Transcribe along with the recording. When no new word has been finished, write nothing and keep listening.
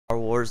Star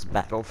Wars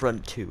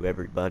Battlefront 2,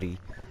 everybody.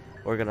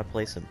 We're gonna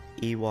play some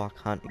Ewok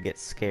Hunt and Get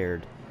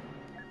Scared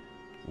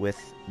with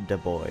the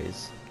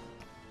boys.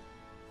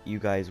 You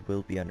guys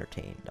will be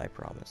entertained, I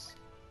promise.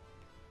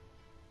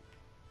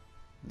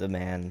 The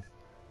man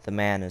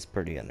is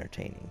pretty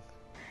entertaining.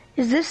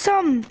 Is this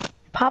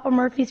Papa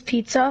Murphy's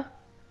Pizza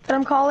that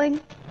I'm calling?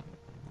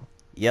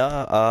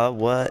 Yeah,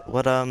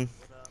 what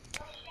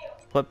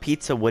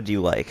pizza would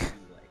you like?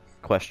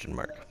 Question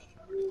mark.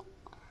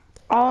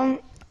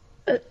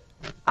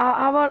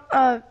 How about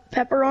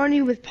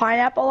pepperoni with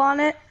pineapple on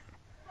it?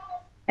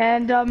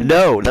 And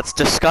No, that's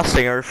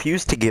disgusting. I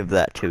refuse to give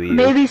that to you.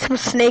 maybe some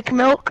snake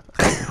milk.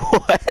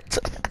 What?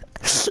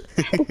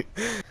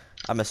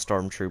 I'm a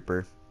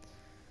stormtrooper.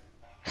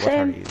 What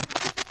Same. are you?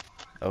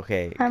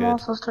 Okay, I'm good.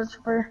 also a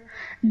stormtrooper.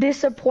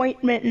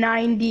 Disappointment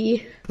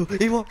 90.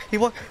 He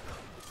walk.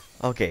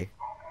 Okay.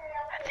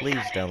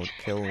 Please don't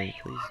kill me,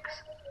 please.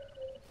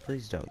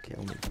 Please don't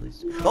kill me,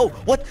 please. Oh,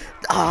 what?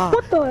 Ah!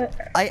 What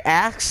the? I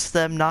asked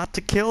them not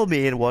to kill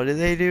me, and what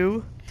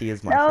do? He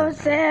is my No, friend.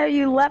 Sam,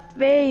 you left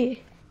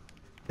me.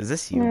 Is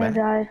this you, I'm man?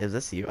 gonna die. Is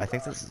this you? I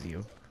think this is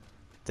you.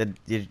 Did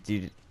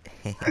you?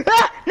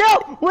 Ah,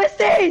 no,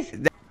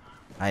 Wisties!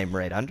 I am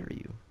right under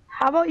you.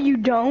 How about you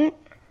don't?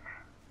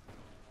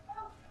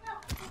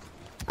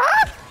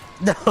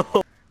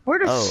 No. We're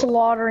just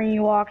slaughtering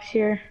Ewoks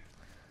here.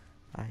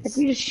 Nice.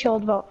 We just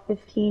killed about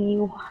 15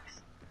 Ewoks.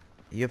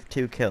 You have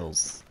 2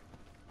 kills,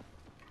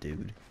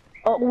 dude.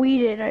 Oh, we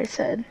did, I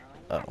said.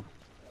 Oh.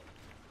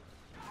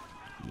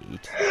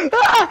 Yeet.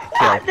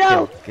 Ah,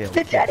 no! Kill,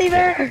 The teddy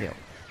bear! kill.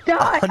 Die!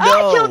 Oh, I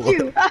no. killed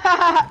you!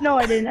 No,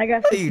 I didn't. I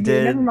got 50. You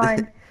did. Never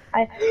mind.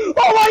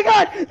 Oh my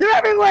god! They're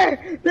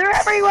everywhere! They're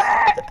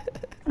everywhere!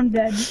 I'm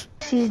dead.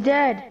 She's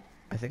dead.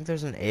 I think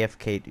there's an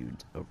AFK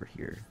dude over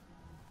here.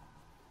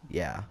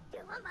 Yeah.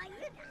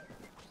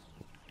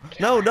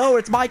 No,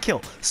 it's my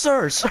kill!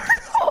 Sir!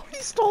 No,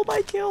 he stole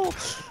my kill!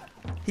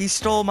 He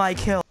stole my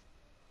kill!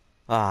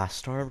 Ah,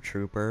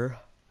 Stormtrooper.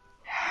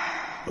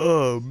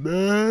 Oh,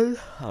 man.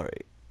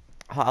 Alright.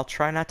 I'll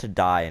try not to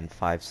die in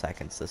 5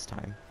 seconds this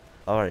time.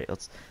 Alright,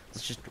 let's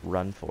just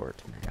run for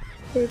it,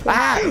 man.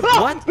 Ah!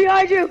 What?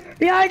 Behind you!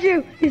 Behind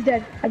you! He's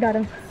dead. I got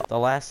him. The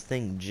last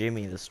thing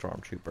Jimmy the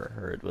Stormtrooper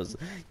heard was,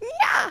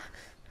 yeah!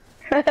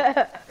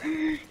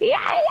 Yeah!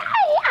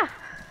 I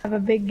have a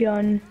big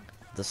gun.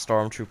 The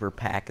Stormtrooper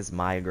pack is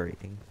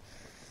migrating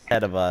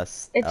ahead of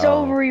us. It's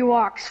over,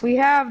 Ewoks. We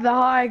have the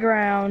high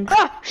ground.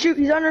 Ah! Shoot,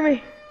 he's under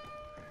me.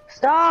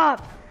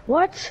 Stop!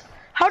 What?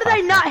 How did I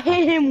not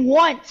hit him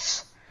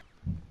once?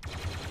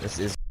 This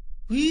is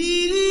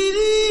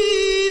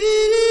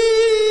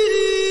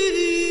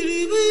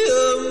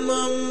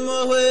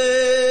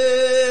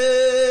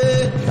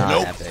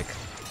not epic.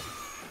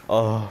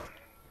 Oh,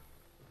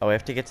 we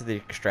have to get to the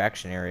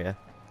extraction area.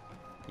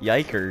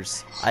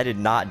 Yikers! I did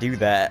not do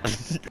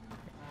that.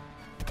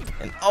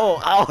 And oh,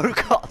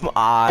 come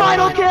on!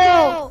 Final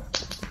kill!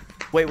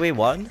 Wait,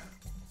 one?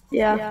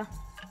 Yeah.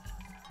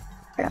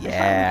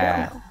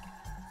 Yeah.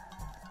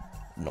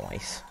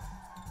 Nice.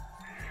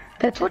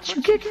 That's what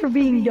you get for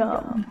being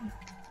dumb.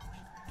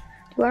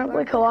 Do you want to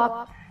play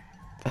co-op?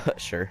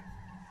 Sure.